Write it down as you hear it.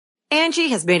Angie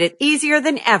has made it easier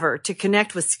than ever to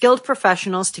connect with skilled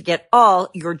professionals to get all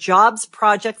your jobs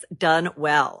projects done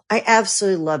well. I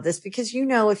absolutely love this because,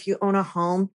 if you own a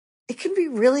home, it can be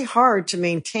really hard to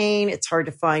maintain. It's hard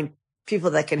to find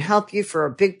people that can help you for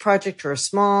a big project or a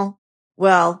small.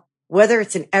 Well, whether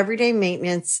it's in everyday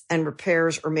maintenance and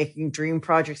repairs or making dream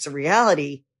projects a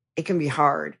reality, it can be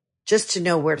hard just to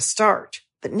know where to start.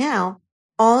 But now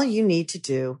all you need to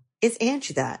do is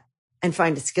Angie that and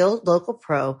find a skilled local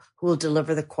pro who will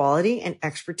deliver the quality and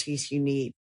expertise you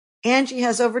need. Angie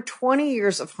has over 20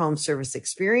 years of home service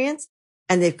experience,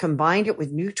 and they've combined it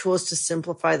with new tools to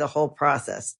simplify the whole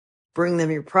process. Bring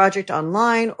them your project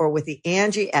online or with the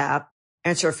Angie app,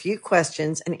 answer a few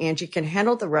questions, and Angie can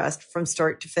handle the rest from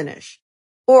start to finish.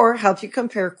 Or help you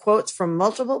compare quotes from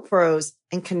multiple pros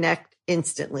and connect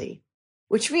instantly,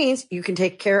 which means you can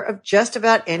take care of just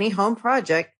about any home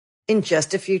project in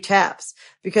just a few taps.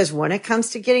 Because when it comes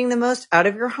to getting the most out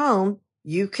of your home,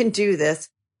 you can do this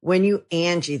when you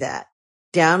Angie that.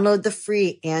 Download the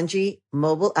free Angie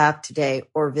mobile app today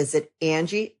or visit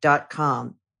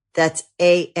Angie.com. That's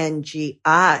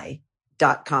ANGI.com.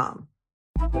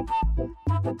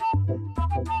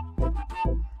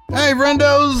 Hey,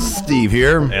 friendos, Steve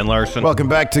here. And Larson. Welcome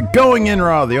back to Going In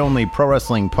Raw, the only pro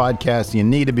wrestling podcast you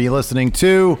need to be listening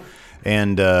to.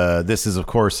 And this is, of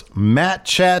course, Matt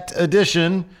Chat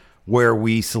edition, where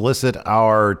we solicit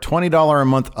our $20 a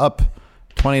month up,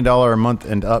 $20 a month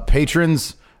and up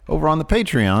patrons over on the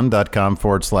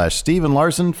patreon.com/Steven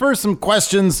Larson for some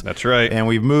questions. That's right. And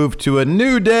we've moved to a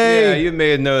new day. Yeah, you may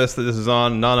have noticed that this is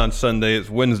not on Sunday, it's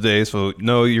Wednesday. So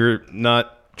no, you're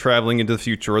not traveling into the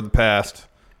future or the past.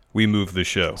 We moved the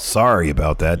show. Sorry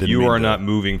about that. You are not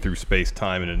moving through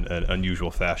space-time in an unusual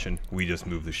fashion. We just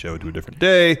moved the show to a different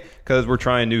day because we're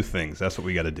trying new things. That's what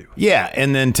we got to do. Yeah,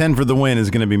 and then 10 for the Win is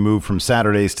going to be moved from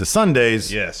Saturdays to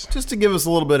Sundays. Yes. Just to give us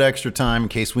a little bit extra time in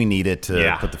case we need it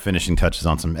to put the finishing touches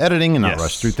on some editing and not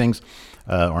rush through things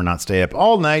or not stay up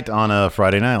all night on a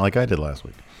Friday night like I did last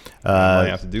week. I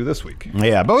have to do this week.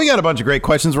 Yeah, but we got a bunch of great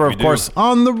questions. We're, of course,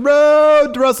 on the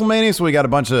road to WrestleMania, so we got a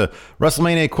bunch of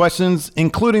WrestleMania questions,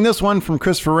 including this one from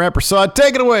Christopher Rampersad.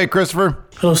 Take it away, Christopher.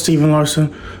 Hello, Steven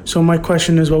Larson. So my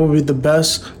question is, what would be the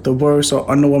best, the worst, or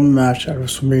underwhelming match at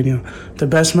WrestleMania? The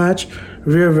best match,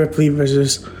 Rhea Ripley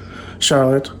versus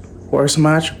Charlotte. Worst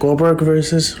match, Goldberg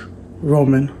versus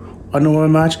Roman.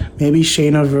 Underwhelming match, maybe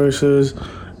Shayna versus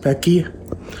Becky.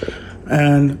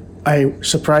 And a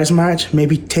surprise match,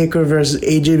 maybe Taker versus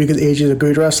AJ because AJ is a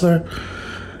great wrestler.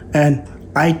 And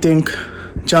I think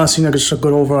John Cena should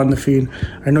go over on The Fiend.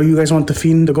 I know you guys want The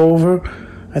Fiend to go over.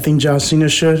 I think John Cena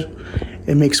should.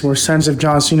 It makes more sense if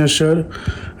John Cena should.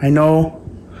 I know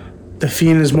The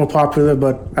Fiend is more popular,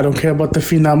 but I don't care about The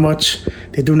Fiend that much.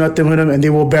 They do nothing with him, and they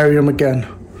will bury him again.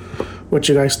 What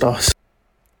you guys thoughts?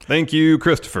 Thank you,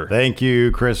 Christopher. Thank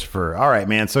you, Christopher. All right,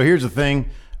 man. So here's the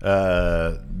thing.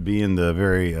 Being the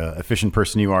very efficient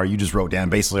person you are, you just wrote down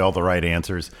basically all the right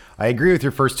answers. I agree with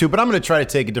your first two, but I'm going to try to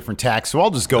take a different tack, so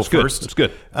I'll just go first. That's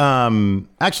good.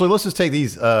 Actually, let's just take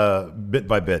these bit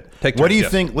by bit. What do you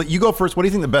think? You go first. What do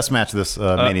you think the best match of this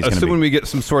Mania is going to be? Assuming we get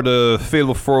some sort of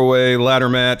fatal four-way ladder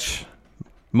match,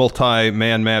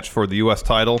 multi-man match for the U.S.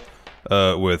 title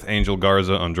with Angel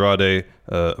Garza, Andrade,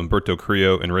 Humberto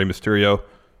Carrillo, and Rey Mysterio.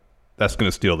 That's going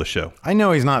to steal the show. I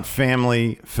know he's not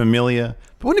familia,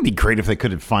 but wouldn't it be great if they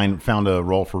could have found a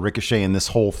role for Ricochet in this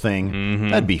whole thing? Mm-hmm.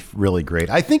 That'd be really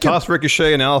great. I think toss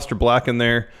Ricochet and Aleister Black in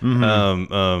there,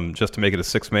 just to make it a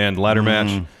six-man ladder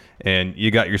match, and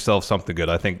you got yourself something good.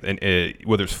 I think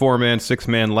whether it's four-man,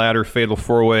 six-man ladder, fatal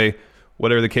four-way,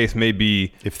 whatever the case may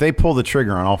be, if they pull the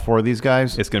trigger on all four of these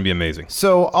guys, it's going to be amazing.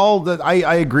 So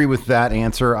I agree with that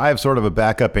answer. I have sort of a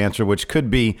backup answer, which could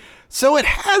be, so it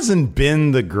hasn't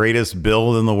been the greatest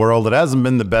build in the world. It hasn't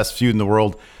been the best feud in the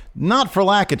world. Not for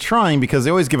lack of trying, because they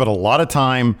always give it a lot of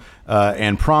time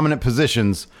and prominent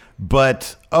positions.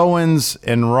 But Owens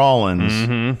and Rollins,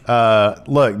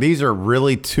 look, these are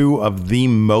really two of the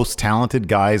most talented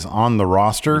guys on the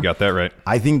roster. You got that right.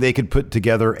 I think they could put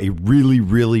together a really,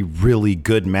 really, really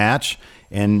good match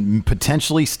and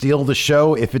potentially steal the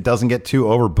show if it doesn't get too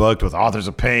overbooked with Authors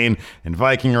of Pain and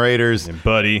Viking Raiders. And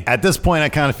Buddy. At this point, I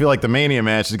kind of feel like the Mania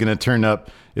match is going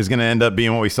to end up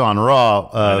being what we saw on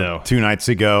Raw 2 nights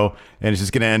ago, and it's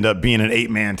just going to end up being an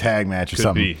 8-man tag match or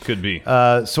something. Could be.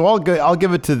 So I'll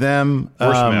give it to them.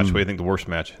 Worst match. What do you think the worst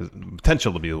match has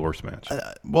potential to be the worst match?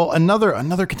 Well,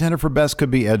 another contender for best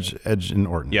could be Edge and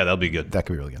Orton. Yeah, that'll be good. That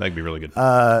could be really good. That could be really good.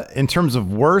 In terms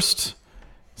of worst,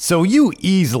 so you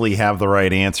easily have the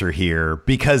right answer here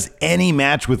because any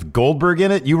match with Goldberg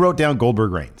in it, you wrote down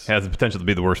Goldberg Reigns. Has the potential to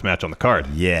be the worst match on the card.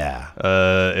 Yeah.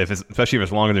 Especially if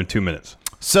it's longer than 2 minutes.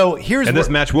 So here's And this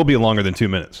match will be longer than 2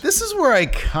 minutes. This is where I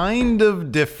kind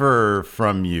of differ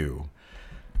from you.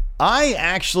 I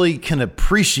actually can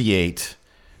appreciate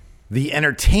the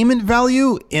entertainment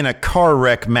value in a car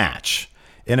wreck match.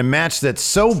 In a match that's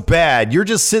so bad, you're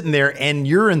just sitting there and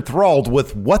you're enthralled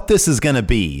with what this is going to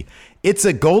be. It's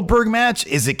a Goldberg match.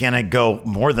 Is it going to go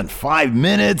more than 5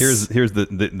 minutes? Here's the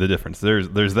difference. There's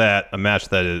a match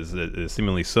that is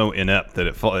seemingly so inept that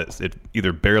it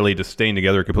either barely just staying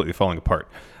together or completely falling apart.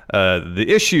 The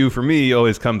issue for me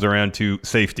always comes around to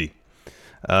safety.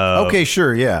 Okay,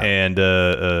 sure, yeah. And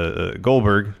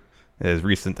Goldberg, as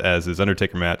recent as his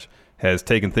Undertaker match, has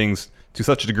taken things to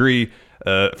such a degree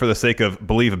for the sake of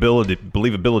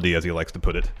believability, as he likes to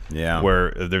put it. Yeah.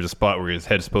 Where there's a spot where his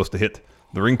head's supposed to hit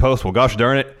the ring post. Well, gosh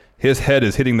darn it, his head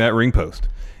is hitting that ring post.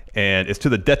 And it's to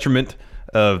the detriment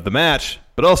of the match,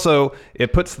 but also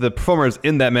it puts the performers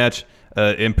in that match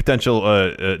in potential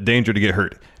danger to get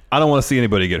hurt. I don't want to see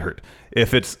anybody get hurt.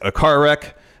 If it's a car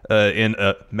wreck, in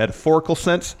a metaphorical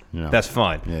sense, that's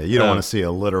fine. Yeah, you don't want to see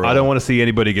a literal... I don't want to see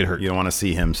anybody get hurt. You don't want to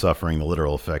see him suffering the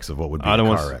literal effects of what would be a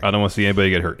car wreck. I don't want to see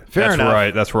anybody get hurt. Fair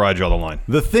enough. That's where I draw the line.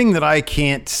 The thing that I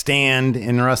can't stand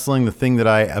in wrestling, the thing that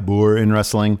I abhor in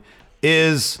wrestling,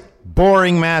 is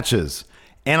boring matches.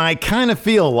 And I kind of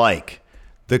feel like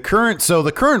the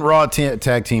current Raw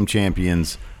Tag Team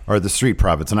Champions are the Street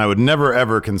Profits, and I would never,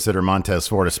 ever consider Montez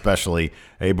Ford especially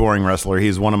a boring wrestler.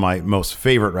 He's one of my most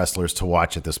favorite wrestlers to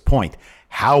watch at this point.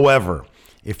 However,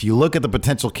 if you look at the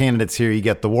potential candidates here, you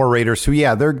get the War Raiders, who,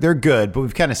 they're good, but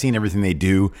we've kind of seen everything they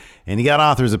do. And you got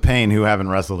Authors of Pain, who haven't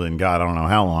wrestled in God, I don't know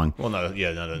how long. Well,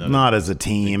 no. Not as a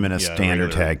team in a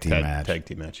standard tag team match. Tag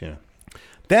team match, yeah.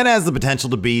 That has the potential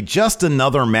to be just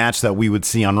another match that we would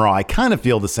see on Raw. I kind of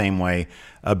feel the same way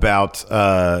about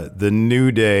the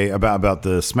New Day, about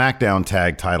the SmackDown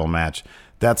tag title match.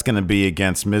 That's going to be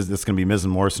against Miz. That's going to be Miz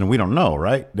and Morrison. We don't know,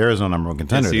 right? There is no number one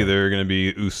contender. It's either going to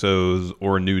be Usos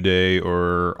or New Day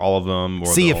or all of them. Or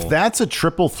see, if that's a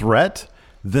triple threat,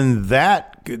 then the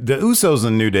Usos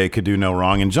and New Day could do no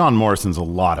wrong, and John Morrison's a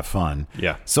lot of fun.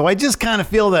 Yeah. So I just kind of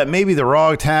feel that maybe the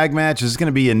Raw tag match is going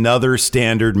to be another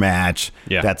standard match.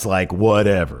 Yeah. That's like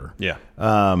whatever. Yeah.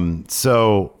 Oh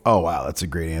wow, that's a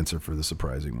great answer for the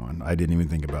surprising one. I didn't even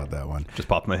think about that one. Just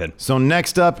popped in my head. So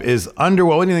next up is what do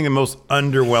you think the most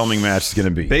underwhelming match is going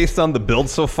to be? Based on the build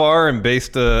so far, and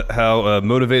based how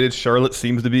motivated Charlotte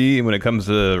seems to be when it comes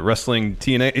to wrestling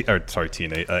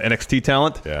NXT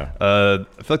talent. Yeah. I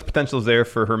feel like the potential is there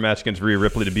for her match against Rhea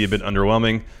Ripley to be a bit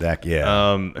underwhelming.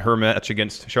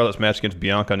 Charlotte's match against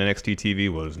Bianca on NXT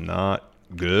TV was not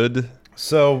good.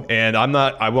 So, and I'm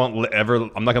not going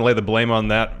to lay the blame on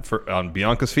that on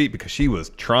Bianca's feet, because she was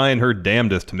trying her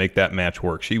damnedest to make that match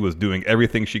work. She was doing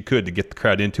everything she could to get the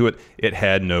crowd into it. It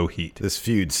had no heat. This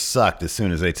feud sucked as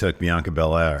soon as they took Bianca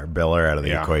Belair out of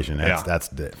the equation. That's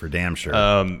for damn sure.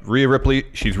 Rhea Ripley,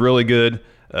 she's really good.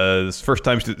 This is the first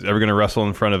time she's ever going to wrestle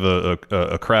in front of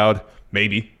a crowd,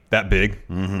 maybe that big,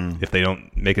 if they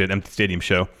don't make it an empty stadium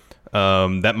show.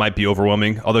 That might be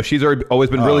overwhelming, although she's always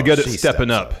been really good at stepping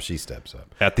up. She steps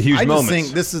up at the huge moments. I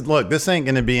just think this ain't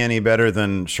going to be any better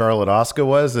than Charlotte Asuka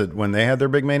was when they had their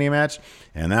big Mania match,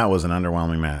 and that was an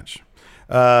underwhelming match.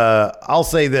 I'll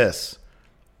say this.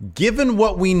 Given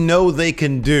what we know they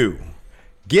can do,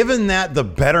 given that the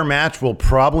better match will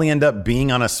probably end up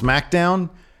being on a SmackDown,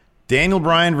 Daniel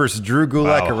Bryan versus Drew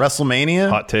Gulak at WrestleMania.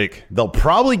 Hot take. They'll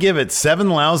probably give it 7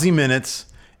 lousy minutes.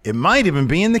 It might even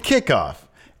be in the kickoff.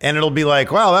 And it'll be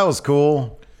like, wow, that was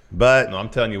cool. But no, I'm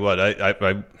telling you what,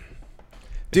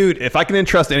 dude, if I can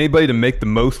entrust anybody to make the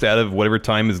most out of whatever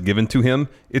time is given to him,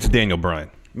 it's Daniel Bryan.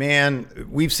 Man,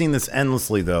 we've seen this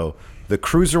endlessly, though. The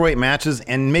cruiserweight matches,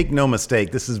 and make no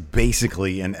mistake, this is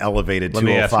basically an elevated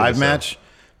 205 match.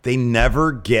 They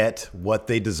never get what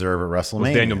they deserve at WrestleMania.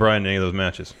 Was Daniel Bryan in any of those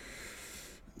matches?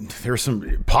 There's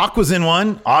Pac was in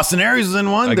one. Austin Aries was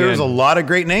in one. Again, there's a lot of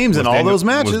great names in all those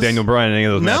matches. Was Daniel Bryan in any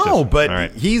of those matches? No,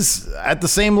 but he's at the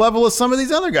same level as some of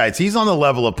these other guys. He's on the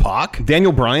level of Pac.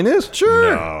 Daniel Bryan is?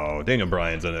 Sure. No, Daniel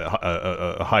Bryan's in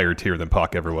a higher tier than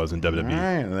Pac ever was in WWE. All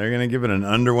right, they're going to give it an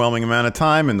underwhelming amount of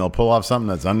time, and they'll pull off something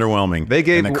that's underwhelming.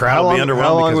 And the crowd will be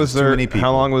underwhelmed because there's too many people.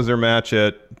 How long was their match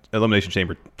at Elimination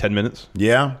Chamber? 10 minutes?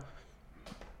 Yeah.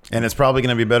 And it's probably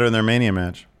going to be better than their Mania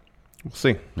match. We'll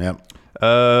see. Yep.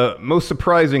 Most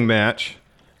surprising match.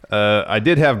 I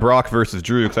did have Brock versus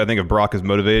Drew, because I think if Brock is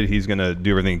motivated, he's going to do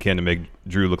everything he can to make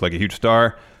Drew look like a huge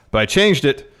star. But I changed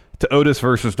it to Otis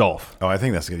versus Dolph. Oh, I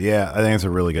think that's good. Yeah, I think that's a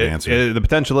really good answer. The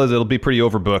potential is it'll be pretty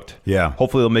overbooked. Yeah.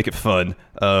 Hopefully, it'll make it fun.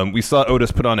 We saw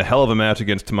Otis put on a hell of a match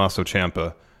against Tommaso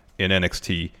Ciampa in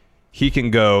NXT. He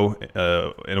can go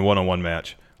in a one-on-one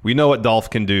match. We know what Dolph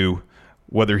can do.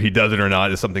 Whether he does it or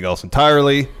not is something else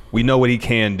entirely. We know what he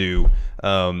can do.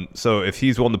 So if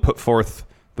he's willing to put forth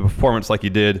the performance like he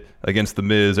did against The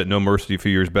Miz at No Mercy a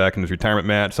few years back in his retirement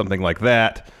match, something like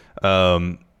that,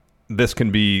 this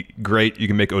can be great. You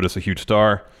can make Otis a huge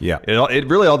star. Yeah. It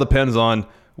really all depends on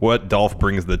what Dolph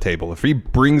brings to the table. If he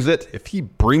brings it,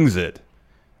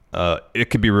 it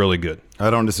could be really good. I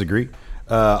don't disagree.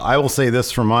 I will say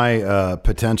this for my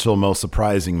potential most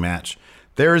surprising match.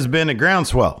 There has been a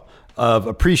groundswell of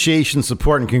appreciation,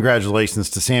 support, and congratulations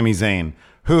to Sami Zayn,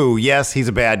 who, yes, he's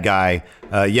a bad guy.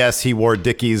 Yes, he wore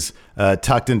Dickies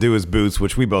tucked into his boots,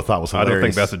 which we both thought was hilarious. I don't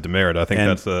think that's a demerit. I think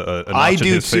that's a notch I in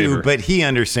do his too, favor. but he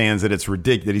understands that it's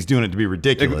ridiculous, that he's doing it to be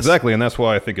ridiculous. Exactly, and that's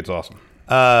why I think it's awesome.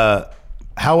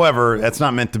 However, that's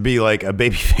not meant to be like a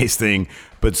babyface thing,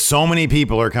 but so many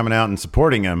people are coming out and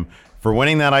supporting him for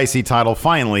winning that IC title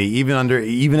finally,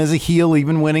 even as a heel,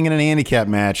 even winning in an handicap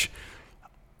match.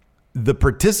 The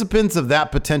participants of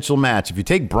that potential match, if you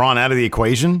take Braun out of the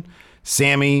equation,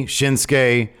 Sammy,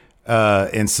 Shinsuke,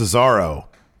 and Cesaro,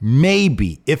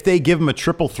 maybe if they give him a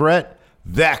triple threat,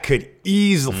 that could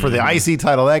easily, for the IC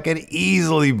title, that could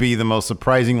easily be the most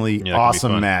surprisingly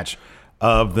awesome match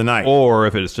of the night. Or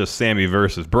if it's just Sammy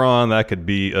versus Braun, that could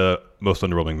be a most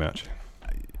underwhelming match.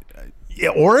 Yeah,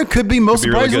 or it could be most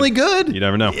surprisingly really good. You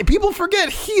never know. People forget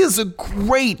he is a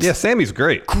great, Sammy's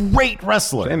great. Great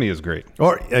wrestler. Sammy is great.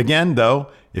 Or again, though,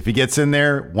 if he gets in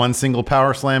there, one single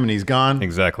power slam and he's gone.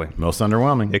 Exactly. Most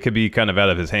underwhelming. It could be kind of out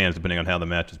of his hands depending on how the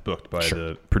match is booked by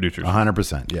the producers.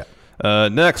 100%, yeah.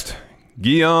 Next,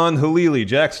 Guion Halili,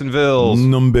 Jacksonville's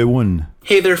number one.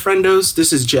 Hey there, friendos.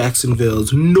 This is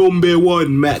Jacksonville's number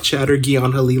one Matt Chatter,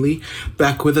 Guion Halili,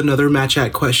 back with another Match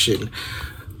Chat question.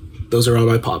 Those are all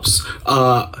my pops.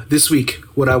 This week,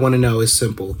 what I want to know is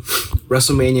simple.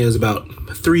 WrestleMania is about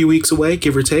 3 weeks away,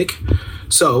 give or take.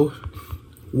 So,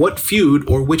 what feud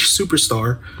or which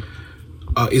superstar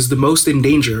is the most in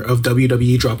danger of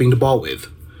WWE dropping the ball with?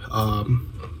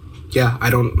 I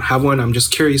don't have one. I'm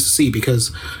just curious to see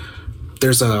because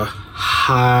there's a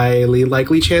highly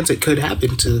likely chance it could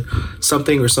happen to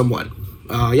something or someone.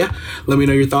 Let me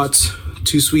know your thoughts.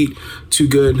 Too sweet, too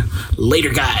good. Later,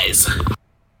 guys.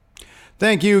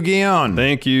 Thank you, Guion.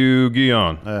 Thank you,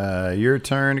 Guion. Your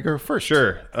turn to go first.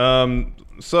 Sure.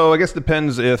 So I guess it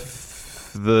depends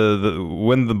if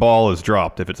when the ball is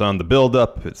dropped. If it's on the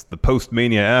build-up, if it's the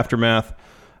post-Mania aftermath.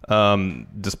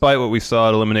 Despite what we saw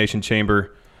at Elimination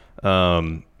Chamber,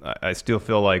 I still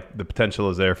feel like the potential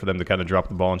is there for them to kind of drop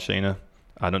the ball on Shayna.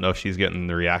 I don't know if she's getting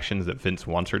the reactions that Vince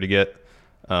wants her to get.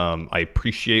 I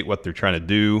appreciate what they're trying to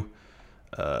do.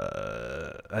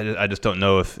 I just don't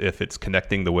know if it's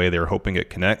connecting the way they're hoping it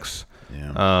connects.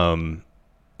 Yeah.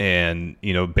 And,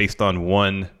 based on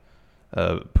one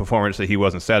performance that he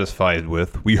wasn't satisfied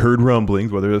with, we heard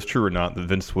rumblings, whether it's true or not, that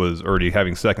Vince was already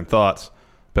having second thoughts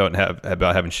about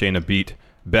having Shayna beat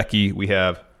Becky. We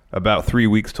have about 3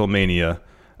 weeks till Mania.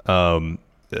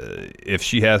 If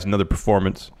she has another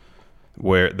performance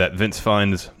where that Vince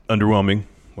finds underwhelming,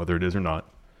 whether it is or not,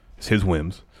 it's his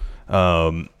whims,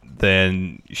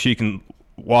 then she can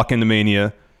walk into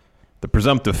Mania, the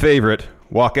presumptive favorite,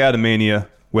 walk out of Mania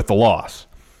with the loss.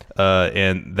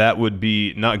 And that would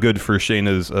be not good for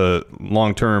Shayna's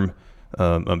long-term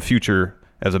future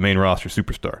as a main roster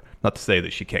superstar. Not to say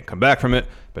that she can't come back from it,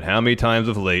 but how many times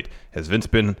of late has Vince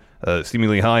been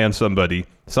seemingly high on somebody,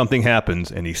 something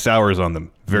happens, and he sours on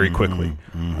them very quickly.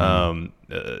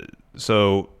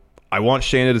 So I want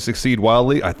Shayna to succeed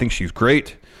wildly. I think she's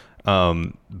great.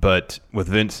 But with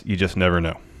Vince, you just never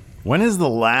know. When is the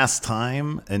last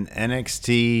time an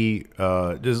NXT,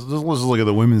 let's look at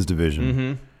the women's division.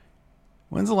 Mm-hmm.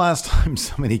 When's the last time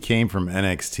somebody came from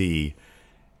NXT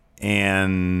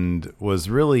and was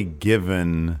really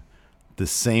given the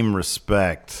same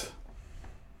respect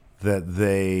that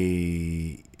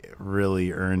they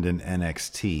really earned in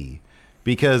NXT?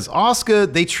 Because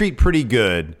Asuka, they treat pretty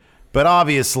good, but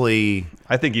obviously,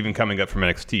 I think even coming up from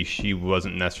NXT, she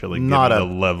wasn't necessarily given the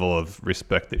level of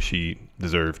respect that she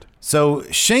deserved. So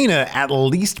Shayna, at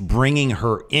least bringing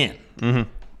her in,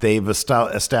 they've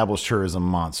established her as a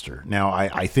monster. Now,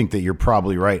 I think that you're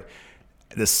probably right.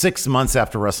 The 6 months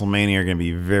after WrestleMania are going to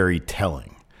be very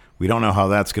telling. We don't know how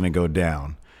that's going to go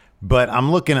down. But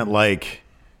I'm looking at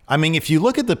if you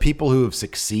look at the people who have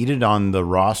succeeded on the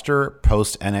roster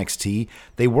post NXT,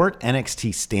 they weren't NXT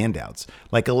standouts.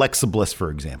 Like Alexa Bliss, for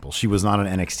example. She was not an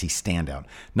NXT standout.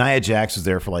 Nia Jax was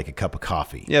there for a cup of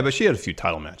coffee. Yeah, but she had a few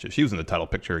title matches. She was in the title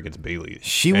picture against Bayley.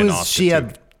 She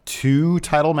had 2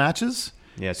 title matches.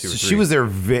 Yeah, 2 or 3. She was there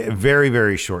very,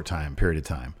 very short period of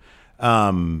time.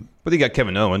 But you got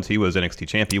Kevin Owens. He was NXT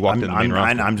champ. He walked in the main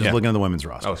roster. I'm just looking at the women's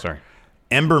roster. Oh, sorry.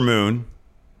 Ember Moon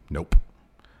Nope.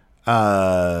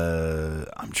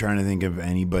 I'm trying to think of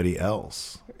anybody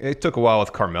else. It took a while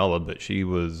with Carmella, but she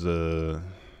was,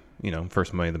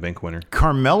 first Money in the Bank winner.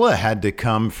 Carmella had to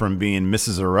come from being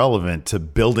Mrs. Irrelevant to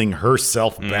building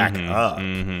herself back up.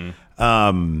 And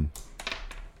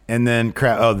then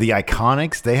the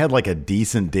Iconics, they had like a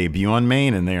decent debut on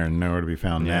Maine, and they are nowhere to be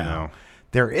found now.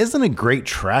 There isn't a great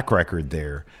track record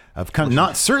there.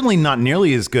 Certainly not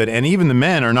nearly as good, and even the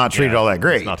men are not treated all that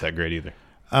great. It's not that great either.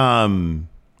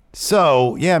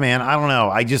 So yeah, man, I don't know.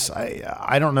 I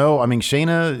don't know. I mean,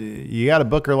 Shayna, you got to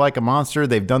book her like a monster.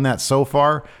 They've done that so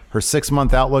far. Her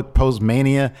 6-month outlook post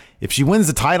Mania. If she wins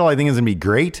the title, I think it's gonna be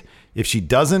great. If she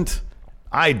doesn't,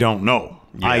 I don't know.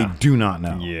 Yeah. I do not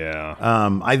know. Yeah.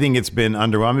 I think it's been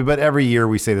underwhelming, but every year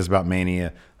we say this about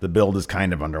Mania. The build is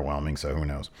kind of underwhelming, so who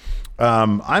knows?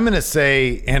 I'm going to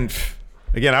say, and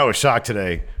again, I was shocked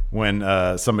today when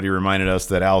somebody reminded us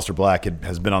that Aleister Black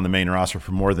has been on the main roster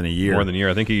for more than a year. More than a year.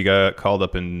 I think he got called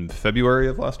up in February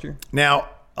of last year. Now,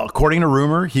 according to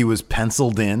rumor, he was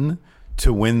penciled in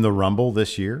to win the Rumble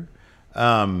this year.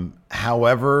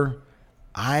 However,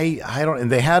 I don't, and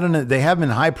they have been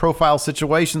high profile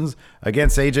situations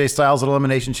against AJ Styles at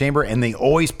Elimination Chamber, and they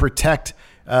always protect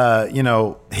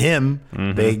him.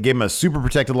 They gave him a super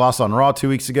protected loss on Raw 2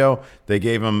 weeks ago. They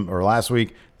gave him, or last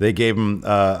week, they gave him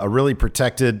a really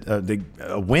protected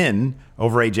a win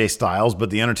over AJ Styles, but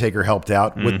The Undertaker helped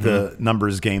out with the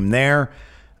numbers game there.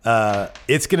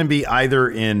 It's going to be either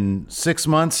in 6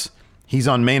 months he's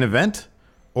on main event,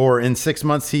 or in 6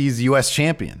 months he's U.S.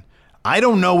 champion. I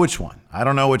don't know which one.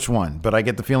 But I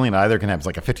get the feeling either can have. It's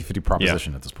like a 50-50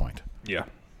 proposition at this point. Yeah.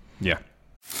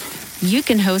 You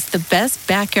can host the best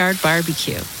backyard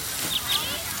barbecue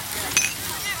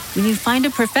when you find a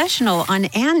professional on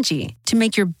Angie to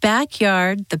make your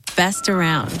backyard the best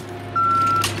around.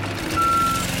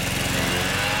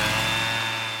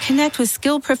 Connect with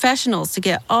skilled professionals to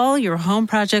get all your home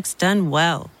projects done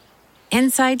well.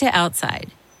 Inside to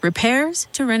outside, repairs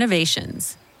to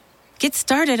renovations. Get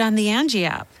started on the Angie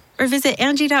app or visit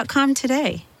Angie.com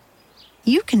today.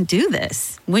 You can do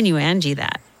this when you Angie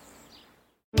that.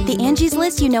 The Angie's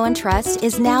List you know and trust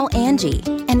is now Angie,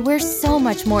 and we're so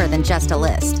much more than just a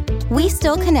list. We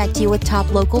still connect you with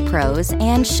top local pros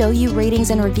and show you ratings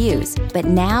and reviews, but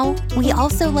now we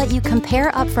also let you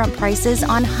compare upfront prices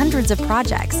on hundreds of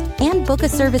projects and book a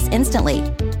service instantly.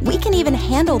 We can even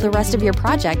handle the rest of your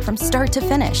project from start to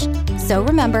finish. So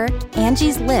remember,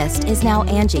 Angie's List is now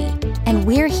Angie, and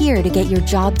we're here to get your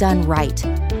job done right.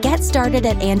 Get started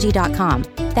at Angie.com.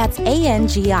 That's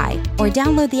ANGI, or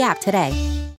download the app today.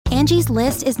 Angie's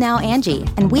List is now Angie,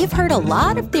 and we've heard a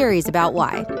lot of theories about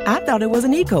why. I thought it was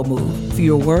an eco move.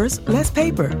 Fewer words, less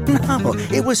paper. No,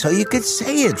 it was so you could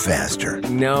say it faster.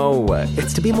 No,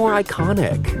 it's to be more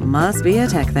iconic. Must be a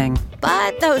tech thing.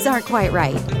 But those aren't quite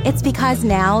right. It's because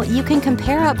now you can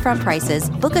compare upfront prices,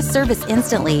 book a service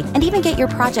instantly, and even get your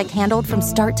project handled from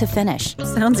start to finish.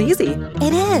 Sounds easy.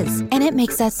 It is, and it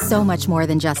makes us so much more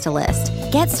than just a list.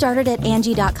 Get started at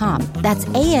Angie.com. That's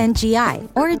ANGI,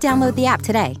 or download the app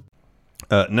today.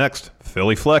 Next,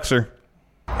 Philly Flexer.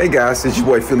 Hey guys, it's your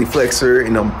boy Philly Flexer,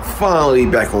 and I'm finally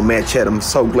back on Matt Chat. I'm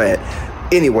so glad.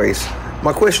 Anyways,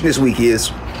 my question this week is,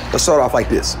 let's start off like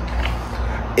this.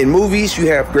 In movies, you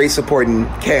have great supporting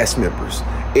cast members.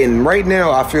 And right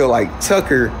now, I feel like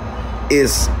Tucker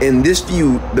is, in this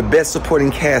view, the best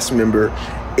supporting cast member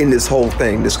in this whole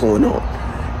thing that's going on.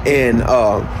 And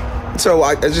so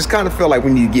I just kind of feel like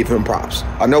we need to give him props.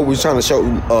 I know we're trying to show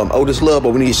Otis love, but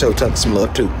we need to show Tucker some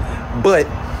love too. But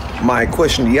my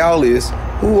question to y'all is,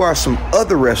 who are some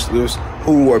other wrestlers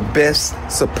who are best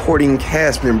supporting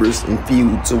cast members in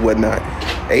feuds or whatnot?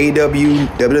 AEW,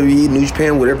 WWE, New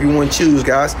Japan, whatever you want to choose,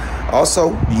 guys. Also,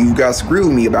 you guys agree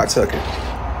with me about Tucker.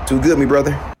 Too good, me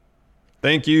brother.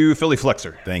 Thank you, Philly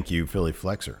Flexer. Thank you, Philly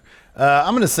Flexer.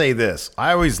 I'm going to say this.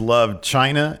 I always loved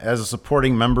Chyna as a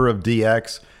supporting member of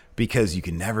DX because you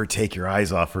can never take your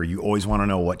eyes off her. You always want to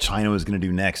know what Chyna was going to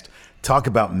do next. Talk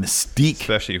about mystique.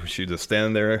 Especially when she's just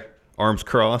standing there, arms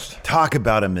crossed. Talk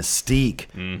about a mystique.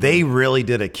 Mm-hmm. They really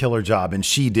did a killer job, and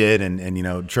she did, and you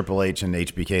know, Triple H and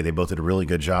HBK, they both did a really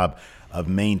good job of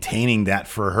maintaining that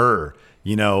for her.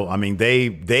 You know, I mean,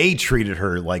 they treated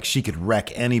her like she could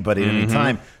wreck anybody at any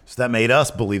time. So that made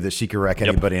us believe that she could wreck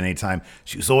anybody at any time.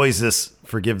 She was always this,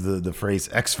 forgive the phrase,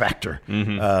 X factor,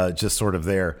 just sort of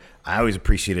there. I always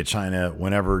appreciated Chyna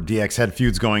whenever DX had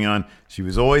feuds going on. She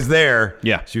was always there.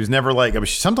 Yeah. She was never like, I mean,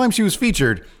 sometimes she was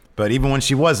featured, but even when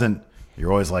she wasn't,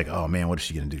 you're always like, oh man, what is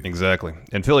she going to do? Exactly.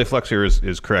 And Philly Flexer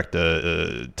is correct.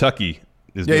 Tucky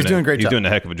is he's doing a great job. He's doing a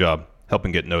heck of a job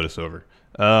helping get notice over.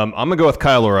 I'm going to go with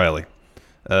Kyle O'Reilly.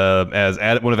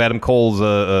 as one of Adam Cole's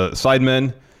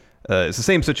sidemen. It's the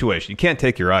same situation. You can't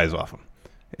take your eyes off him.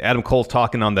 Adam Cole's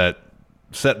talking on that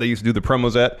set they used to do the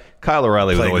promos at. Kyle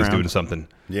O'Reilly was always doing something.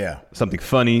 Yeah. Something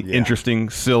funny, interesting,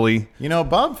 silly. You know,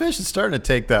 Bob Fish is starting to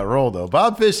take that role, though.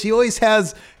 Bob Fish, he'll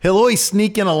always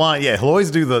sneak in a line. Yeah, he'll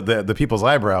always do the people's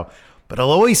eyebrow, but he'll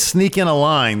always sneak in a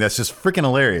line that's just freaking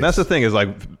hilarious. And that's the thing is, like,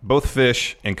 both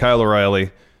Fish and Kyle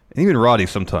O'Reilly, and even Roddy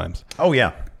sometimes. Oh,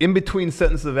 yeah. In between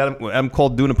sentences of Adam Cole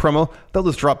doing a promo, they'll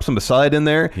just drop some aside in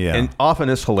there, and often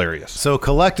it's hilarious. So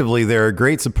collectively, they're a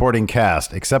great supporting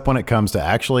cast, except when it comes to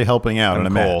actually helping out in a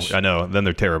match. I know. Then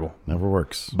they're terrible. Never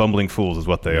works. Bumbling fools is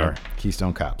what they are.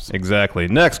 Keystone Cops. Exactly.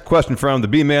 Next question from the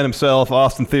B-Man himself,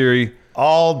 Austin Theory.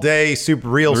 All day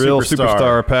real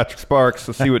superstar Patrick Sparks.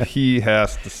 Let's see what he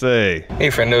has to say. Hey,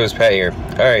 friendos, Pat here.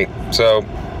 All right, so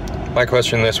my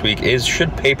question this week is,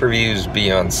 should pay-per-views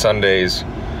be on Sundays?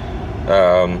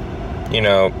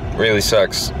 Really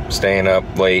sucks staying up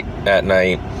late at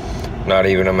night. Not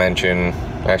even to mention,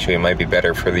 actually it might be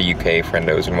better for the UK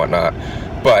friendos and whatnot,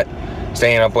 but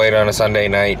staying up late on a Sunday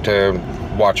night to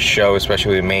watch a show,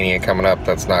 especially with Mania coming up,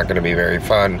 that's not going to be very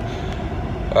fun.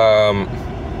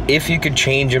 If you could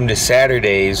change them to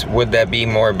Saturdays, would that be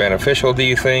more beneficial, do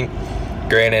you think?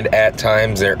 Granted, at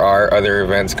times there are other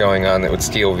events going on that would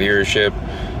steal viewership,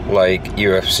 like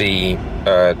UFC,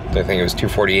 I think it was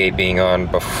 248 being on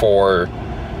before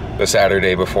the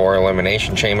Saturday before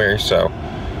Elimination Chamber.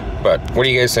 But what do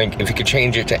you guys think? If you could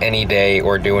change it to any day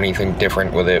or do anything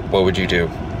different with it, what would you do?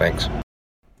 Thanks.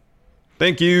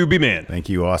 Thank you, B-Man. Thank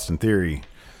you, Austin Theory.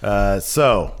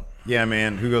 Yeah,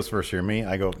 man. Who goes first here? Me?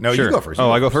 I go. No, sure. You go first.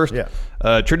 I go first?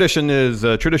 Yeah. Tradition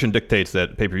dictates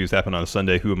that pay-per-views happen on a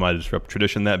Sunday. Who am I to disrupt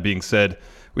tradition? That being said,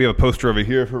 we have a poster over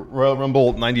here for Royal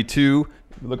Rumble 92.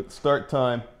 Look at the start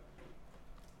time.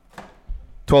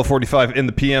 12:45 in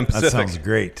the PM Pacific. That sounds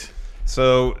great.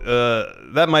 So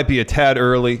that might be a tad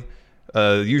early.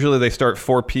 Usually they start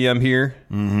 4 p.m. here,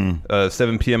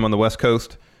 7 p.m. on the West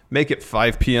Coast. Make it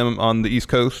 5 p.m. on the East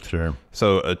Coast. Sure.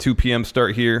 So a 2 p.m.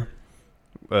 start here,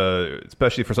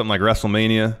 especially for something like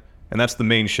WrestleMania. And that's the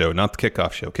main show, not the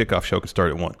kickoff show. Kickoff show could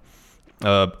start at 1,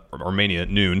 or Mania at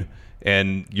noon,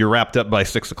 and you're wrapped up by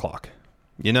 6 o'clock.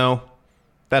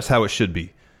 That's how it should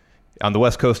be. On the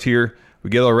West Coast here, we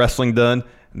get our wrestling done,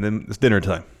 and then it's dinner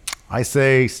time. I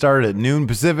say start at noon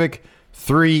Pacific,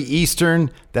 3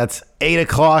 Eastern. That's 8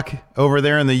 o'clock over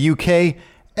there in the UK.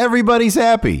 Everybody's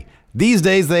happy. These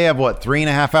days they have,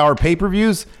 3.5 hour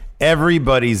pay-per-views?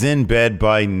 Everybody's in bed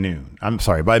by noon.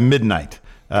 By midnight.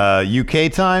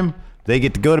 UK time, they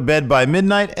get to go to bed by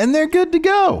midnight, and they're good to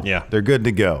go. Yeah. They're good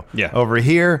to go. Yeah. Over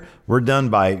here, we're done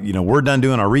we're done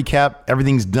doing our recap.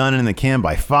 Everything's done in the can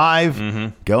by 5.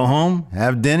 Mm-hmm. Go home,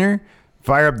 have dinner,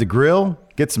 fire up the grill,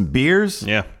 get some beers.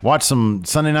 Yeah. Watch some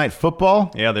Sunday Night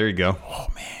Football. Yeah, there you go. Oh,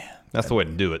 man. That's the way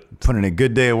to do it. Put in a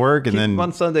good day of work, and then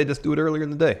on Sunday, just do it earlier in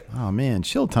the day. Oh, man,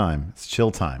 chill time. It's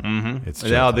chill time. Mm-hmm. It's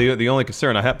chill now time. The only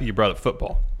concern, I'm happy you brought up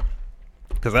football,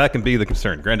 because that can be the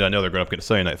concern. Granted, I know they're going to get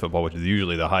Sunday Night Football, which is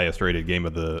usually the highest rated game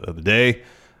of the day,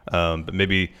 but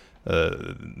maybe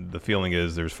the feeling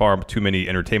is there's far too many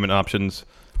entertainment options.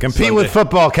 Compete with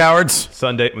football, cowards.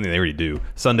 Sunday, they already do.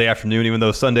 Sunday afternoon, even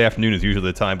though Sunday afternoon is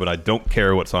usually the time when I don't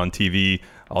care what's on TV.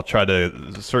 I'll try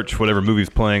to search whatever movie's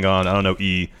playing on, I don't know,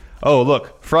 E. Oh,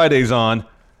 look, Friday's on.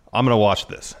 I'm going to watch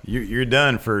this. You're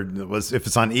done for, if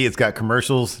it's on E, it's got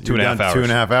commercials. 2.5 hours.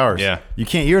 2.5 hours. Yeah.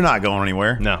 You're not going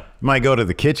anywhere. No. You might go to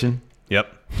the kitchen.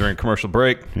 Yep. During commercial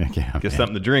break. Yeah, get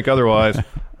something to drink. Otherwise,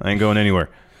 I ain't going anywhere.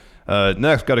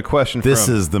 Next, got a question This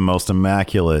is the most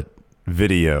immaculate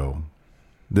video.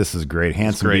 This is great.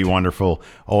 Handsome, Be Wonderful.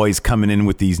 Always coming in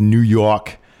with these New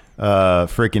York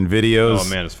freaking videos. Oh,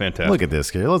 man, it's fantastic. Look at this,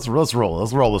 kid. Let's roll.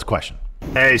 Let's roll this question.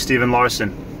 Hey, Steven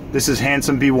Larson. This is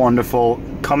Handsome Be Wonderful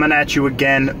coming at you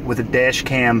again with a dash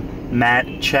cam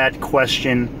Matt chat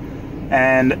question.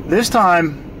 And this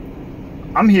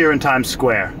time, I'm here in Times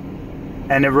Square.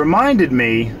 And it reminded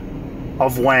me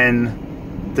of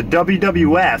when the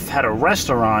WWF had a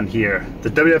restaurant here. The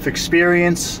WWF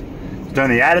Experience during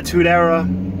the Attitude Era.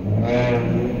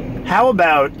 How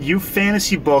about you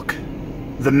fantasy book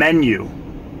the menu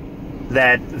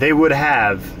that they would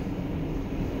have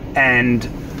and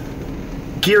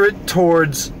gear it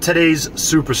towards today's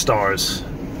superstars?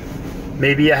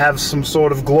 Maybe you have some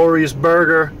sort of glorious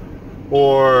burger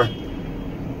or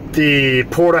the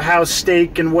porterhouse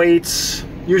steak and weights.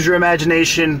 Use your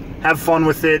imagination, have fun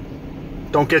with it.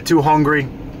 Don't get too hungry.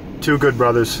 Too good,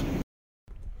 brothers.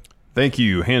 Thank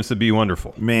you, Handsome Be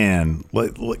Wonderful. Man,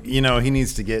 you know, he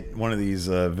needs to get one of these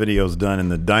videos done in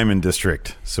the Diamond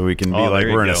District so we can be like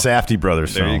we're in a Safdie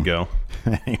Brothers film. There you go.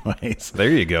 Anyways. There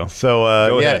you go.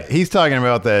 So, he's talking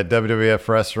about that WWF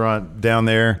restaurant down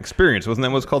there. Experience. Wasn't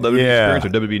that what it's called? WWF Experience or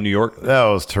WW New York? That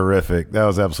was terrific. That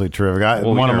was absolutely terrific.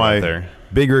 One of my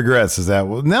big regrets is that,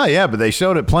 but they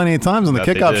showed it plenty of times on the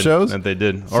kickoff shows. That they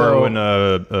did. Or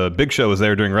when Big Show was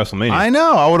there during WrestleMania. I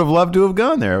know. I would have loved to have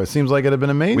gone there. It seems like it'd have been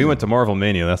amazing. We went to Marvel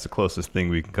Mania. That's the closest thing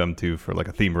we can come to for like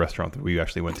a themed restaurant that we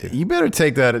actually went to. You better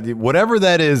take that, whatever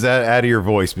that is, out of your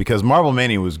voice, because Marvel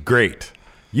Mania was great.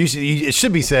 It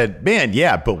should be said, man,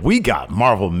 but we got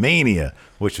Marvel Mania,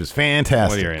 which was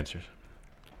fantastic. What are your answers?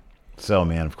 So,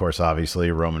 man, of course, obviously,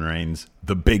 Roman Reigns,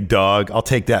 the big dog. I'll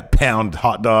take that pound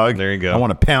hot dog. There you go. I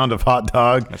want a pound of hot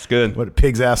dog. That's good. What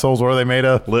pig's assholes? What are they made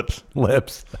of? Lips.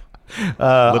 Lips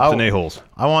and a-holes.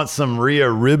 I want some Rhea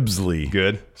Ribsley.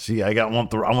 Good. See, I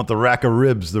want the rack of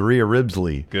ribs, the Rhea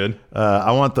Ribsley. Good.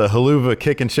 I want the Haluva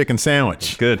kickin' chicken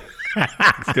sandwich. Good.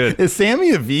 It's good. Is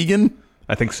Sammy a vegan?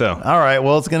 I think so. All right.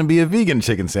 Well, it's going to be a vegan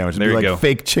chicken sandwich. There you go.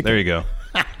 Fake chicken. There you go.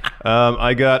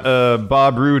 I got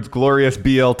Bob Roode's Glorious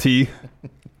BLT.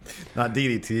 Not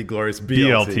DDT, Glorious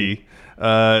BLT.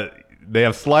 They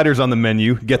have sliders on the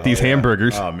menu. Get these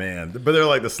hamburgers. Oh, man. But they're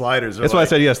like the sliders. That's why I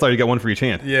said, slider. You got one for each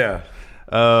hand. Yeah.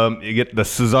 You get the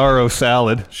Cesaro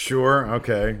salad. Sure.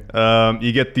 Okay.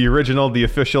 You get the original, the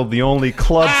official, the only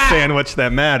club sandwich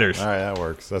that matters. All right. That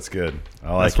works. That's good.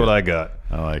 That's what I got.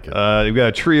 I like it. We've got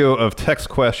a trio of text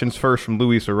questions. First from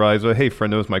Luis Ariza. Hey,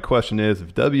 friendos, my question is,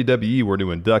 if WWE were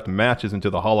to induct matches into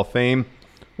the Hall of Fame,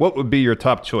 what would be your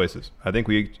top choices? I think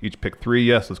we each pick 3.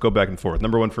 Yes, let's go back and forth.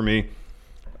 Number 1 for me,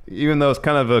 even though it's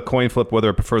kind of a coin flip whether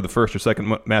I prefer the first or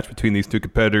second match between these two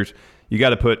competitors, you got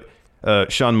to put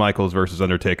Shawn Michaels versus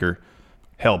Undertaker.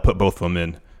 Hell, put both of them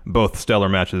in. Both stellar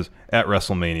matches at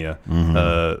WrestleMania.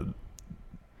 Mm-hmm.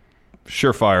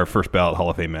 Surefire first ballot Hall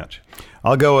of Fame match.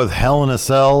 I'll go with Hell in a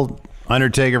Cell,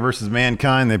 Undertaker versus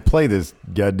Mankind. They play this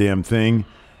goddamn thing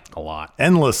a lot,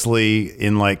 endlessly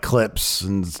in like clips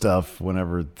and stuff.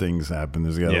 Whenever things happen,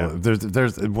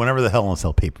 there's whenever the Hell in a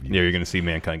Cell pay per view. Yeah, you're going to see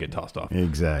Mankind get tossed off.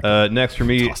 Exactly. Next for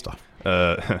me, tossed off.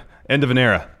 End of an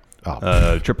era.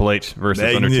 Triple H versus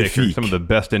Undertaker. Some of the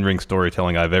best in-ring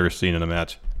storytelling I've ever seen in a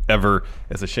match ever.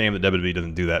 It's a shame that WWE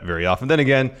doesn't do that very often. Then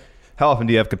again, how often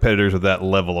do you have competitors with that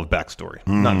level of backstory?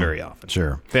 Not very often.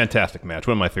 Sure. Fantastic match.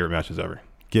 One of my favorite matches ever.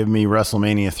 Give me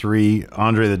WrestleMania 3,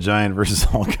 Andre the Giant versus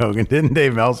Hulk Hogan. Didn't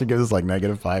Dave Meltzer give us like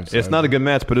 -5? It's not a good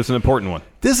match, but it's an important one.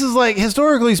 This is like,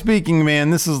 historically speaking,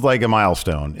 man, this is like a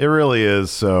milestone. It really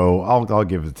is. So I'll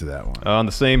give it to that one. On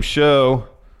the same show,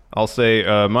 I'll say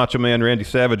Macho Man Randy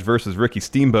Savage versus Ricky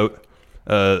Steamboat.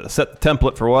 Set the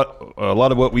template for what a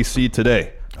lot of what we see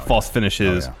today. False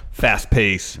finishes, fast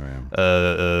pace,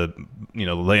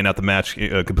 laying out the match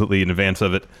completely in advance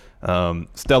of it.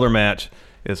 Stellar match.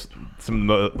 It's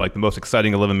the most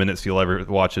exciting 11 minutes you'll ever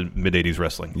watch in mid-'80s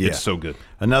wrestling. Yeah. It's so good.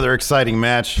 Another exciting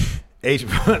match. It's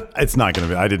not going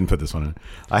to be. I didn't put this one in.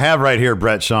 I have right here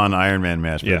Bret Shawn Iron Man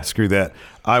match. But screw that.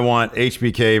 I want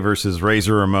HBK versus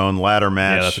Razor Ramon ladder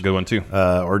match. Yeah, that's a good one too.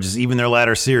 Or just even their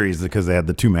ladder series because they had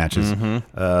the 2 matches.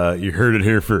 Mm-hmm. You heard it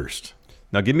here first.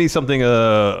 Now give me something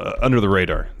under the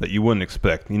radar that you wouldn't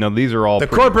expect. These are all the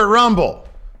Corporate Rumble.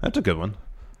 That's a good one.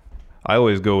 I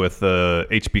always go with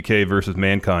HBK versus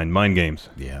Mankind, Mind Games.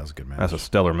 Yeah, that was a good match. That's a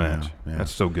stellar match. Yeah.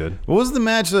 That's so good. What was the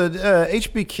match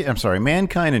that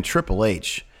Mankind and Triple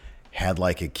H had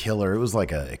like a killer? It was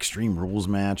like a Extreme Rules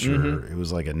match, or it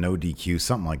was like a no DQ,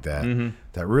 something like that. Mm-hmm.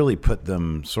 That really put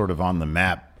them sort of on the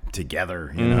map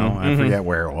together. I forget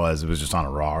where it was. It was just on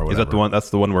a Raw or whatever. Is that the one? That's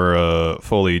the one where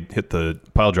Foley hit the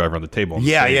pile driver on the table.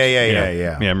 Yeah. Yeah,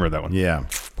 I remember that one. Yeah.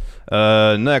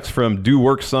 Next from Do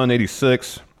Work Son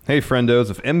 86. Hey,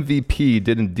 friendos, if MVP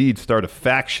did indeed start a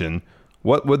faction,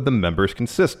 what would the members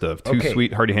consist of? 2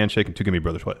 Sweet, Hearty Handshake, and 2 Gimme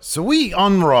Brothers. What? So we,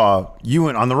 on Raw, you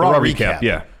went on the Raw recap.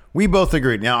 Yeah. We both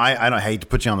agreed. Now, I don't hate to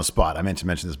put you on the spot. I meant to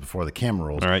mention this before the camera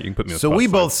rolls. All right, you can put me on the spot. So we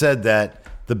both said that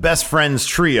the best friends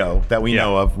trio that we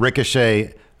know of,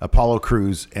 Ricochet, Apollo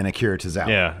Crews, and Akira Tozawa.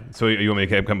 Yeah. So you want me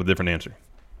to come with a different answer?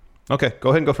 Okay, go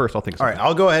ahead and go first. I'll think of something. All right,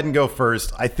 I'll go ahead and go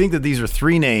first. I think that these are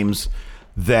 3 names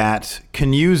that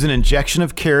can use an injection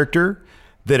of character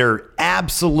that are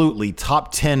absolutely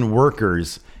top 10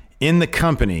 workers in the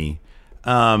company.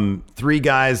 3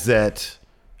 guys that,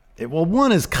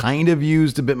 one is kind of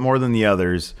used a bit more than the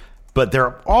others, but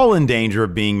they're all in danger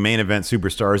of being main event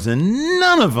superstars, and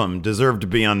none of them deserve to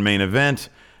be on main event.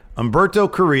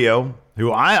 Humberto Carrillo,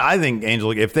 who I think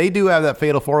if they do have that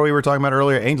Fatal 4 we were talking about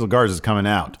earlier, Angel Garza's coming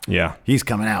out. Yeah. He's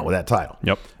coming out with that title.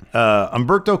 Yep.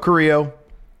 Humberto Carrillo,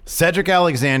 Cedric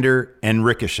Alexander, and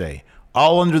Ricochet,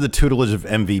 all under the tutelage of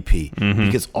MVP.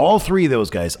 Because all three of those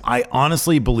guys, I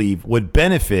honestly believe, would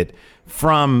benefit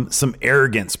from some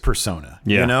arrogance persona.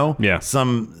 Yeah. You know? Yeah.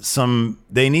 Some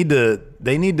they need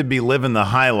to be living the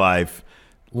high life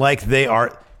like they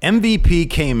are. MVP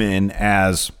came in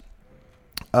as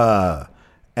the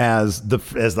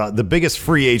biggest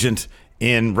free agent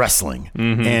in wrestling,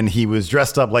 and he was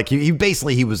dressed up like he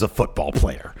was a football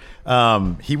player.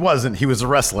 He wasn't. He was a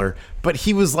wrestler, but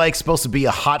he was like supposed to be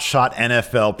a hotshot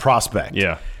NFL prospect.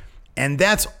 Yeah, and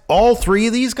that's all three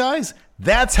of these guys.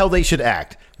 That's how they should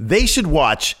act. They should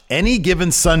watch Any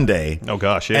Given Sunday. Oh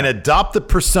gosh, yeah. And adopt the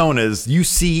personas you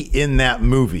see in that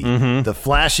movie. The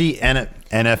flashy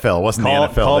NFL. Wasn't the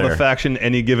NFL Call there? the faction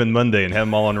Any Given Monday and have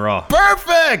them all on Raw.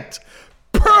 Perfect.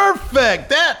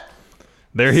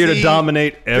 They're here to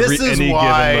dominate this is Any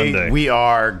why Given Monday. we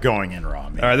are going in Raw,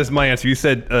 man. All right, this is my answer. You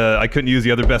said I couldn't use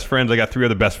the other best friends. I got three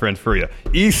other best friends for you.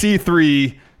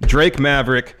 EC3, Drake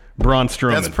Maverick, Braun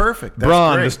Strowman. That's perfect. That's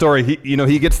Braun, great. the story,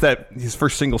 he gets his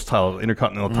first singles title,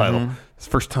 Intercontinental title. His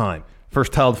first time.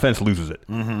 First title defense, loses it.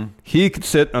 He could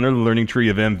sit under the learning tree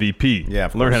of MVP. Yeah,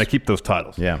 of learn how course. to keep those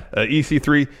titles. Yeah.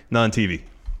 EC3, non-TV.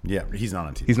 Yeah, he's not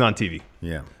on TV. He's non-TV.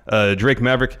 Yeah. Drake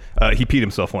Maverick, he peed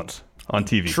himself once on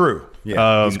TV. True.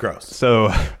 Yeah, he's gross.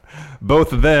 So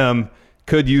both of them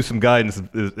could use some guidance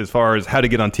as far as how to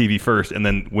get on TV first and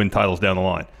then win titles down the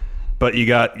line. But you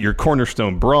got your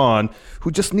cornerstone Braun,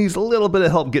 who just needs a little bit of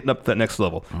help getting up to that next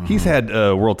level. He's had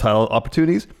world title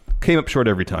opportunities, came up short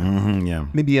every time. Yeah.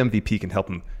 Maybe MVP can help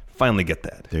him finally get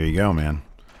that. There you go, man.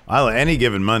 Any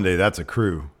Given Monday, that's a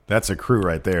crew. That's a crew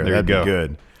right there. There That'd you be go.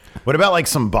 good. What about like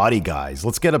some body guys?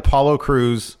 Let's get Apollo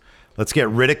Crews. Let's get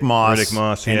Riddick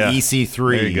Moss, and yeah. EC3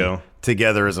 There you go.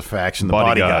 together as a faction. The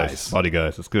body guys. Body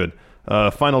guys. That's good.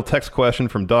 Final text question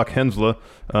from Doc Hensla.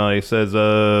 He says,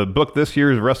 book this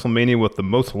year's WrestleMania with the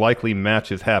most likely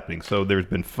matches happening. So there's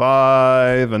been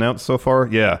 5 announced so far.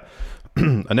 Yeah.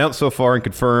 Announced so far and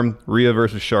confirmed: Rhea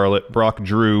versus Charlotte, Brock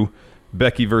Drew,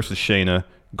 Becky versus Shayna,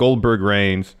 Goldberg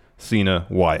Reigns, Cena,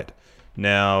 Wyatt.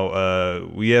 Now,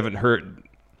 we haven't heard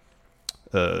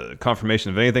confirmation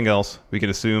of anything else. We can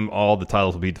assume all the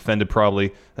titles will be defended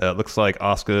probably. Looks like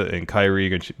Asuka and Kairi are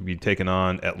going to be taking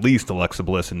on at least Alexa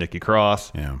Bliss and Nikki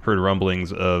Cross. Yeah. Heard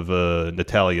rumblings of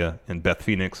Natalya and Beth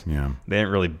Phoenix. Yeah. They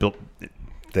haven't really built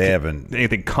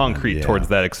anything concrete towards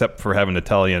that, except for having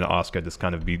Natalya and Asuka just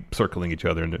kind of be circling each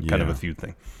other in kind of a feud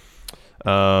thing.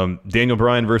 Daniel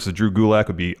Bryan versus Drew Gulak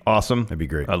would be awesome. That'd be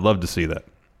great. I'd love to see that.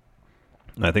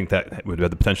 I think that would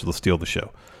have the potential to steal the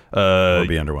show. It would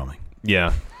be underwhelming.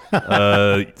 Yeah.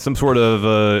 Some sort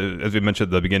of, as we mentioned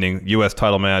at the beginning, U.S.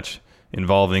 title match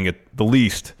involving, at the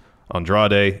least,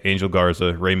 Andrade, Angel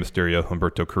Garza, Rey Mysterio,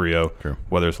 Humberto Carrillo. True.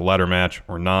 Whether it's a ladder match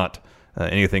or not,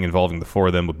 anything involving the four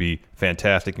of them would be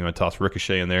fantastic. You want to toss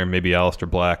Ricochet in there, maybe Aleister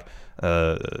Black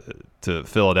to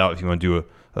fill it out if you want to do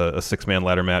a 6-man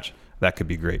ladder match. That could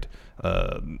be great.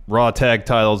 Raw tag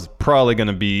titles, probably going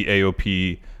to be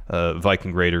AOP,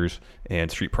 Viking Raiders, and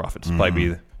Street Profits. Probably be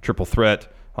the triple threat.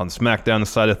 On the SmackDown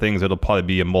side of things, it'll probably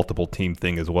be a multiple team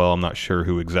thing as well. I'm not sure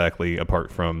who exactly,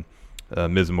 apart from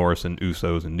Miz Morrison,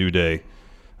 Usos, and New Day.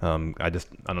 I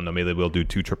don't know. Maybe we'll do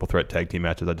 2 triple threat tag team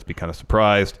matches. I'd just be kind of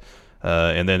surprised.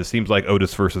 And then it seems like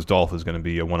Otis versus Dolph is going to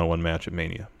be a 1-on-1 match at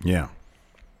Mania. Yeah.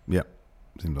 Yep.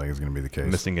 Seems like it's going to be the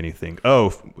case. Missing anything?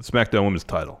 Oh, SmackDown Women's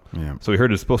title. Yeah. So we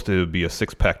heard it's supposed to be a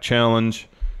 6-pack challenge.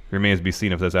 It remains to be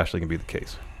seen if that's actually going to be the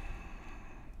case.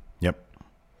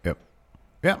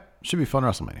 Yeah, should be fun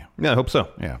WrestleMania. Yeah, I hope so.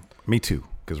 Yeah, me too,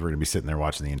 because we're going to be sitting there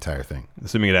watching the entire thing.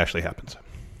 Assuming it actually happens.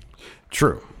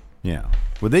 True. Yeah.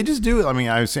 Would they just do it? I mean,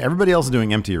 I was saying everybody else is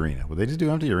doing empty arena. Would they just do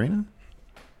empty arena?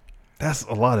 That's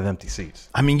a lot of empty seats.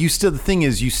 I mean, the thing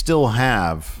is, you still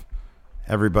have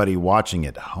everybody watching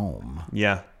at home.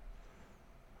 Yeah.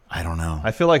 I don't know. I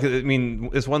feel like,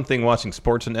 it's one thing watching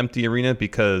sports in empty arena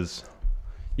because,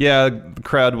 yeah, the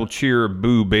crowd will cheer or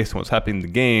boo based on what's happening in the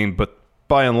game, but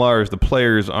by and large, the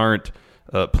players aren't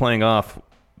playing off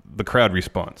the crowd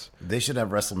response. They should have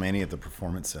WrestleMania at the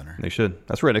Performance Center. They should.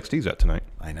 That's where NXT's at tonight.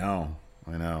 I know.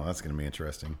 That's going to be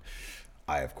interesting.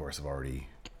 I, of course, have already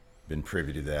been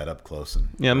privy to that up close. And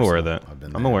yeah, I'm aware of that.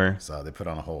 I'm aware. So they put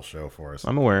on a whole show for us.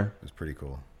 I'm aware. It was pretty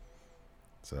cool.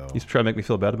 So you try to make me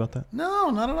feel bad about that? No,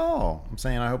 not at all. I'm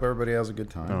saying I hope everybody has a good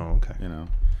time. Oh, okay.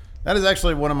 That is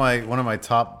actually one of my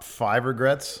top 5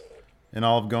 regrets in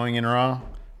all of going in Raw.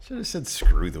 Should have said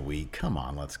screw the week. Come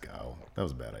on, let's go. That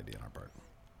was a bad idea on our part.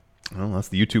 Well, that's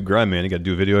the YouTube grind, man. You got to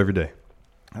do a video every day.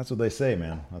 That's what they say,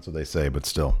 man. That's what they say. But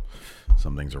still,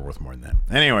 some things are worth more than that.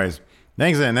 Anyways,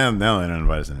 thanks. Now they don't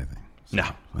invite us to anything. No.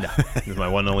 This is my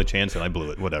one and only chance, and I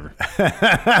blew it. Whatever.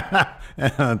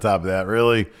 And on top of that,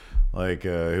 really, like,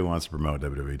 who wants to promote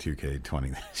WWE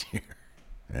 2K20 this year?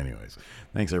 Anyways,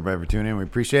 thanks everybody for tuning in. We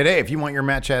appreciate it. Hey, if you want your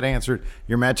Matt Chat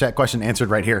question answered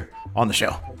right here on the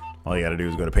show, all you got to do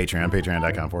is go to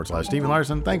patreon.com/Steven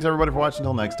Larson. Thanks everybody for watching.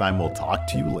 Until next time, we'll talk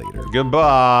to you later.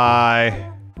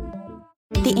 Goodbye.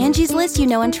 The Angie's List you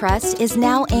know and trust is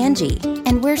now Angie,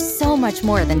 and we're so much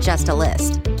more than just a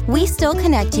list. We still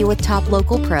connect you with top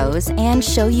local pros and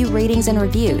show you ratings and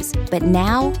reviews, but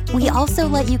now we also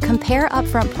let you compare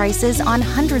upfront prices on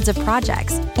hundreds of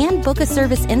projects and book a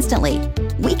service instantly.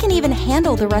 We can even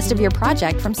handle the rest of your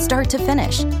project from start to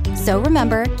finish. So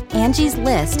remember, Angie's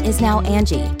List is now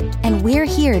Angie, and we're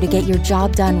here to get your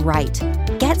job done right.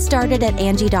 Get started at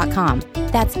Angie.com.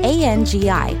 That's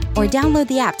ANGI, or download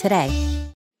the app today.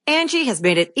 Angie has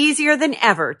made it easier than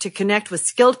ever to connect with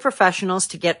skilled professionals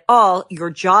to get all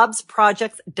your jobs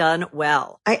projects done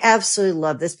well. I absolutely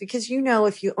love this because, you know,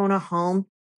 if you own a home,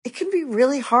 it can be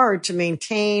really hard to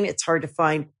maintain. It's hard to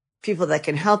find people that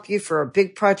can help you for a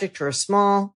big project or a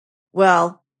small.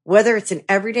 Well, whether it's in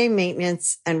everyday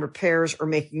maintenance and repairs or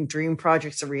making dream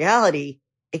projects a reality,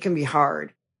 it can be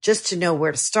hard just to know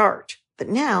where to start. But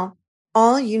now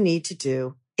all you need to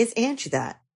do is Angie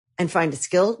that and find a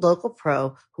skilled local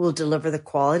pro who will deliver the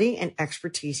quality and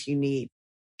expertise you need.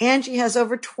 Angie has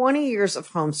over 20 years of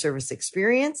home service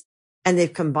experience, and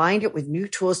they've combined it with new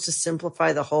tools to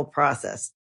simplify the whole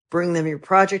process. Bring them your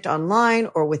project online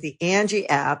or with the Angie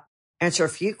app, answer a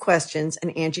few questions,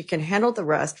 and Angie can handle the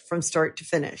rest from start to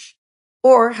finish.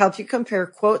 Or help you compare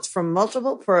quotes from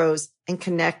multiple pros and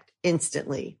connect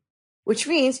instantly, which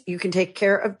means you can take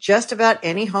care of just about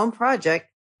any home project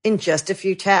in just a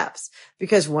few taps.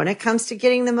 Because when it comes to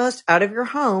getting the most out of your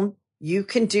home, you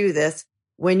can do this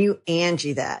when you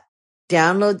Angie that.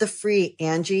 Download the free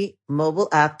Angie mobile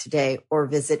app today or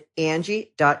visit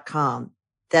Angie.com.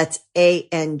 That's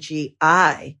ANGI.com.